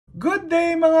Good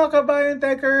day mga Kabayan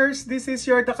Techers! This is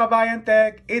your The Kabayan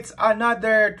Tech. It's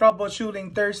another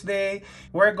troubleshooting Thursday.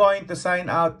 We're going to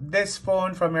sign out this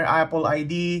phone from your Apple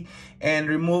ID and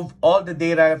remove all the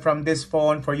data from this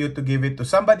phone for you to give it to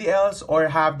somebody else or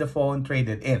have the phone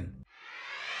traded in.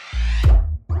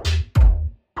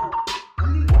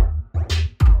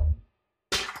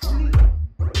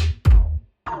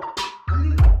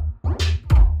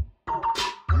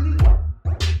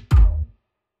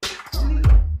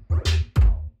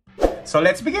 So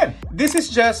let's begin. This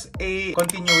is just a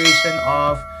continuation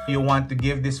of you want to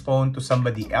give this phone to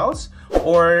somebody else,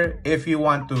 or if you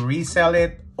want to resell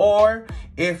it, or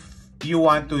if you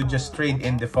want to just trade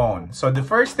in the phone. So the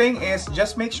first thing is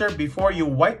just make sure before you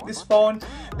wipe this phone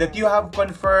that you have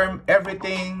confirmed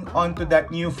everything onto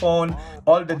that new phone.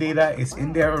 All the data is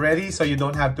in there already, so you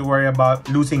don't have to worry about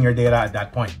losing your data at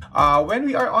that point. When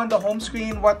we are on the home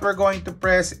screen, what we're going to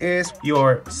press is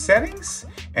your settings,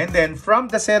 and then from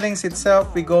the settings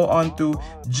itself we go on to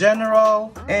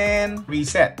general and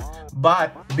reset.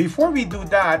 But before we do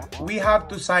that, we have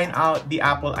to sign out the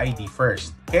Apple ID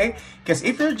first, okay? Because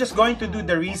if you're just going to do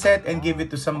the reset and give it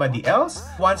to somebody else,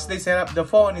 once they set up the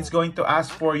phone, it's going to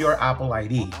ask for your Apple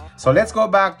ID. So let's go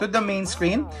back to the main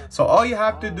screen. So all you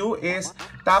have to do is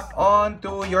tap on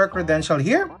to your credential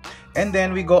here, and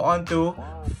then we go on to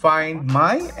Find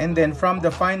My, and then from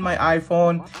the Find My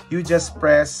iPhone, you just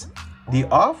press the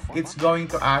off. It's going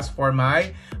to ask for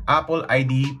my Apple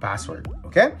ID password.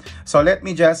 Okay, so let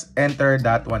me just enter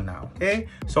that one now. Okay,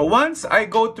 so once I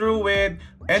go through with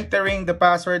entering the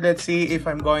password, let's see if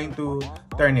I'm going to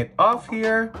turn it off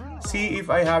here. See if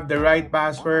I have the right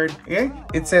password. Okay,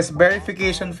 it says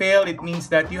verification failed. It means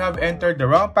that you have entered the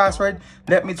wrong password.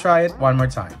 Let me try it one more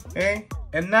time. Okay,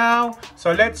 and now,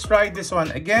 so let's try this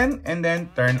one again and then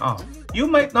turn off. You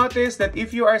might notice that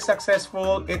if you are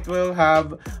successful, it will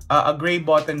have a gray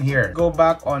button here. Go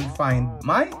back on Find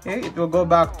My. Okay, it will go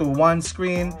back to one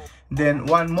screen, then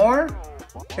one more.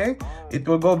 Okay, it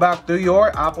will go back to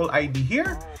your Apple ID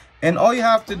here. And all you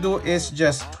have to do is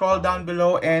just scroll down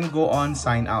below and go on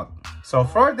Sign Out. So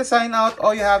for the sign out,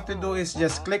 all you have to do is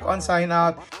just click on Sign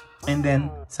Out and then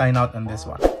sign out on this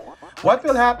one. What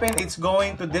will happen, it's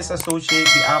going to disassociate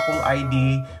the Apple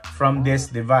ID from this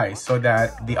device so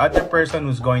that the other person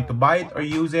who's going to buy it or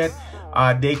use it,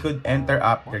 they could enter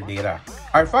up their data.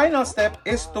 Our final step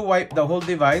is to wipe the whole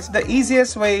device. The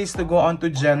easiest way is to go on to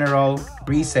General,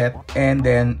 Reset, and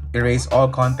then erase all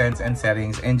contents and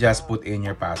settings and just put in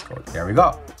your passcode. There we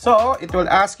go. So it will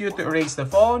ask you to erase the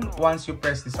phone. Once you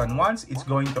press this on once, it's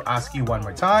going to ask you one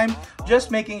more time,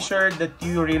 just making sure that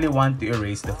you really want to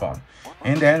erase the phone.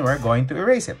 And then we're going to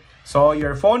erase it. So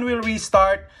your phone will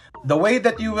restart. The way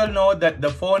that you will know that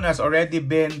the phone has already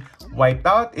been wiped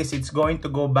out is it's going to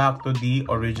go back to the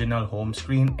original home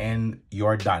screen and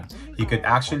you're done. You could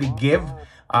actually give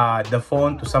the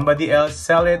phone to somebody else,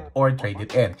 sell it, or trade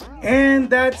it in. And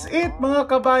that's it mga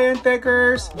Kabayan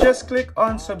Techers. Just click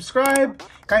on subscribe.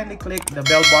 Kindly click the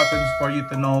bell buttons for you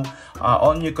to know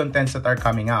all new contents that are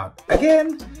coming out.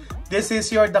 Again, this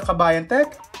is your The Kabayan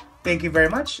Tech. Thank you very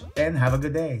much and have a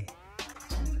good day.